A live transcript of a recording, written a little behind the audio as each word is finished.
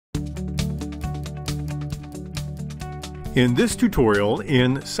In this tutorial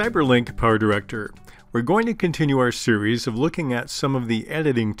in CyberLink PowerDirector, we're going to continue our series of looking at some of the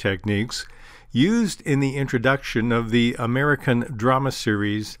editing techniques used in the introduction of the American drama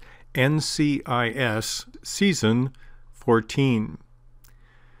series NCIS Season 14.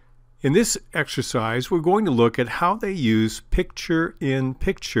 In this exercise, we're going to look at how they use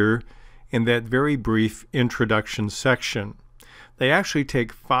picture-in-picture in that very brief introduction section. They actually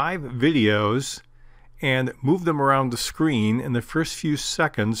take 5 videos and move them around the screen in the first few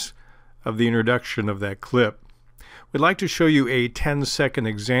seconds of the introduction of that clip. We'd like to show you a 10-second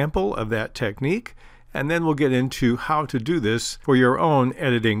example of that technique, and then we'll get into how to do this for your own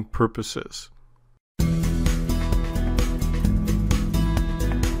editing purposes.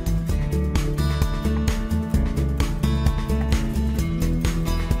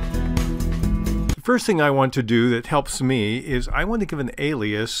 The first thing I want to do that helps me is I want to give an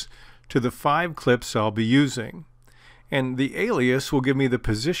alias to the 5 clips I'll be using. And the alias will give me the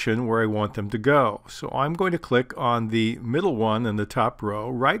position where I want them to go. So I'm going to click on the middle one in the top row,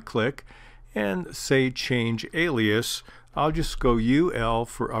 right click, and say change alias. I'll just go UL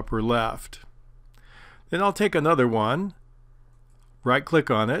for upper left. Then I'll take another one, right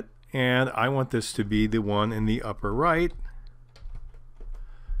click on it, and I want this to be the one in the upper right.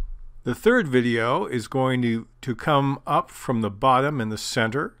 The third video is going to come up from the bottom in the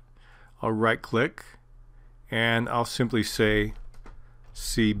center. I'll right click and I'll simply say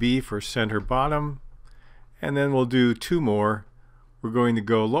CB for center bottom, and then we'll do 2 more. We're going to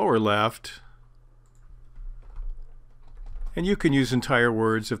go lower left, and you can use entire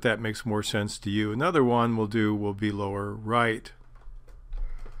words if that makes more sense to you. Another one will be lower right.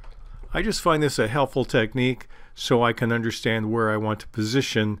 I just find this a helpful technique so I can understand where I want to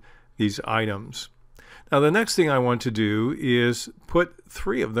position these items. Now the next thing I want to do is put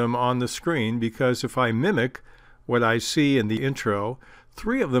 3 of them on the screen, because if I mimic what I see in the intro,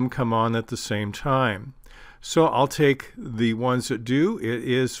 3 of them come on at the same time. So I'll take the ones that do. It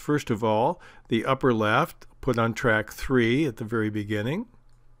is, first of all, the upper left, put on track 3 at the very beginning,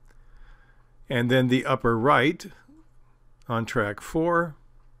 and then the upper right on track 4,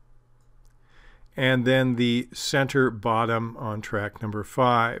 and then the center bottom on track number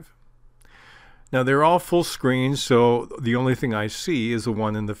 5. Now they're all full screen, so the only thing I see is the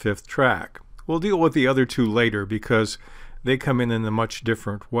one in the 5th track. We'll deal with the other 2 later because they come in a much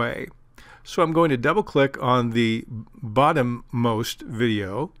different way. So I'm going to double click on the bottommost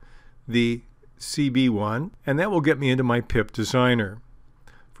video, the CB one, and that will get me into my pip designer.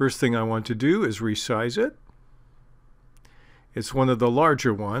 First thing I want to do is resize it. It's one of the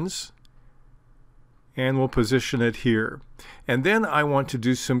larger ones, and we'll position it here. And then I want to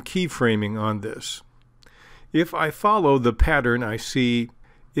do some keyframing on this. If I follow the pattern I see,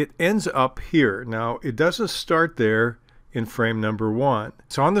 it ends up here. Now it doesn't start there in frame number 1.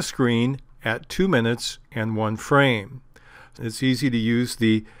 It's on the screen at 2 minutes and 1 frame. It's easy to use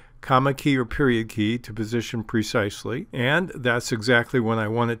the comma key or period key to position precisely, and that's exactly when I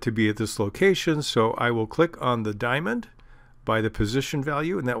want it to be at this location. So I will click on the diamond by the position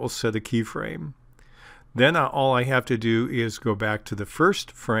value, and that will set a keyframe. Then all I have to do is go back to the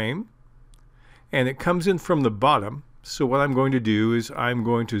first frame, and it comes in from the bottom. So what I'm going to do is I'm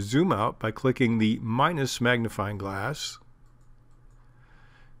going to zoom out by clicking the minus magnifying glass,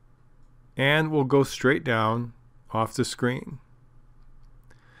 and we'll go straight down off the screen.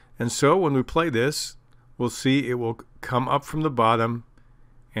 And so when we play this, we'll see it will come up from the bottom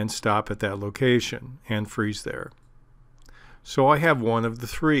and stop at that location and freeze there. So I have one of the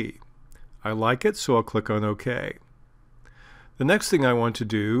 3. I like it, so I'll click on OK. The next thing I want to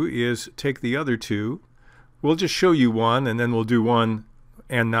do is take the other 2. We'll just show you one, and then we'll do one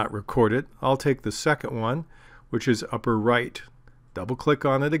and not record it. I'll take the second one, which is upper right. Double click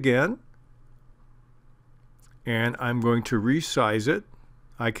on it again, and I'm going to resize it.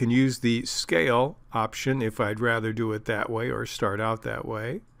 I can use the scale option if I'd rather do it that way or start out that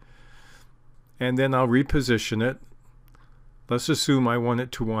way. And then I'll reposition it. Let's assume I want it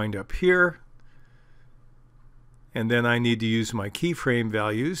to wind up here, and then I need to use my keyframe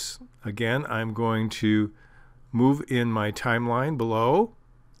values. Again, I'm going to move in my timeline below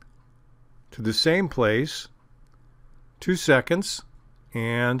to the same place, 2 seconds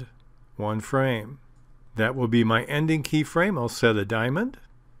and 1 frame. That will be my ending keyframe. I'll set a diamond.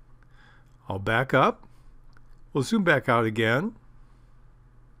 I'll back up. We'll zoom back out again.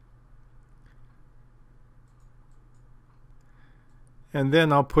 And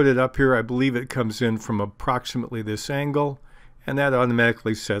then I'll put it up here. I believe it comes in from approximately this angle, and that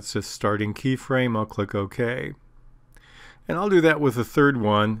automatically sets a starting keyframe. I'll click OK. And I'll do that with a third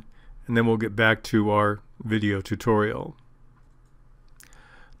one, and then we'll get back to our video tutorial.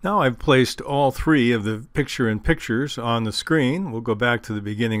 Now I've placed all three of the picture-in-pictures on the screen. We'll go back to the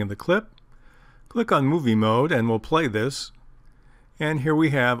beginning of the clip, click on movie mode, and we'll play this. And here we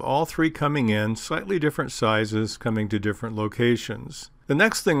have all three coming in, slightly different sizes, coming to different locations. The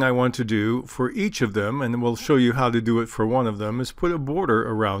next thing I want to do for each of them, and we'll show you how to do it for one of them, is put a border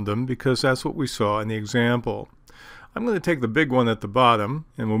around them, because that's what we saw in the example. I'm going to take the big one at the bottom,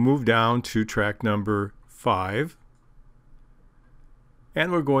 and we'll move down to track number 5.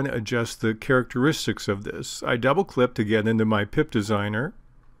 And we're going to adjust the characteristics of this. I double-click to get into my pip designer.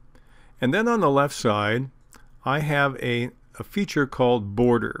 And then on the left side, I have a feature called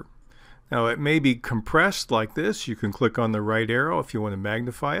border. Now it may be compressed like this. You can click on the right arrow if you want to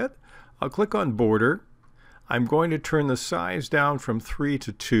magnify it. I'll click on border. I'm going to turn the size down from 3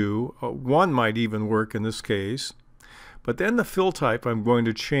 to 2. 1 might even work in this case. But then the fill type I'm going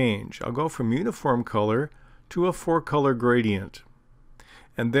to change. I'll go from uniform color to a 4-color gradient.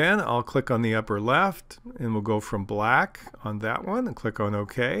 And then I'll click on the upper left, and we'll go from black on that one and click on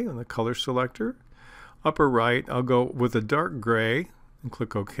OK on the color selector. Upper right, I'll go with a dark gray and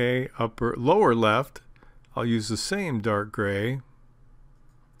click OK. Lower left, I'll use the same dark gray.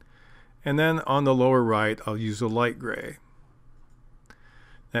 And then on the lower right, I'll use a light gray.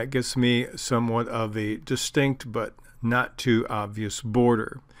 That gives me somewhat of a distinct but not too obvious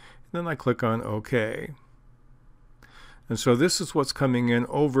border. And then I click on OK. And so this is what's coming in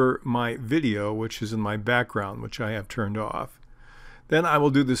over my video, which is in my background, which I have turned off. Then I will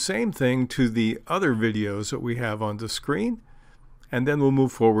do the same thing to the other videos that we have on the screen, and then we'll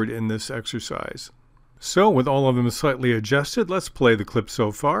move forward in this exercise. So with all of them slightly adjusted, let's play the clip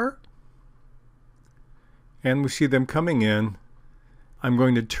so far. And we see them coming in. I'm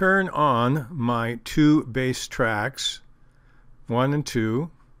going to turn on my 2 base tracks, 1 and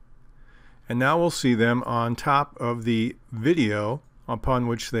 2. And now we'll see them on top of the video upon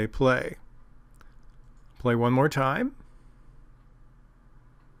which they play. Play one more time.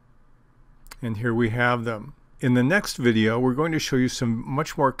 And here we have them. In the next video, we're going to show you some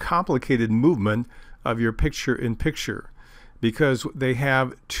much more complicated movement of your picture-in-picture, because they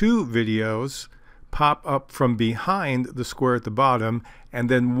have 2 videos pop up from behind the square at the bottom, and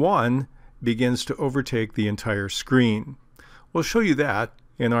then one begins to overtake the entire screen. We'll show you that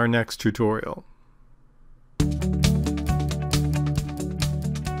in our next tutorial.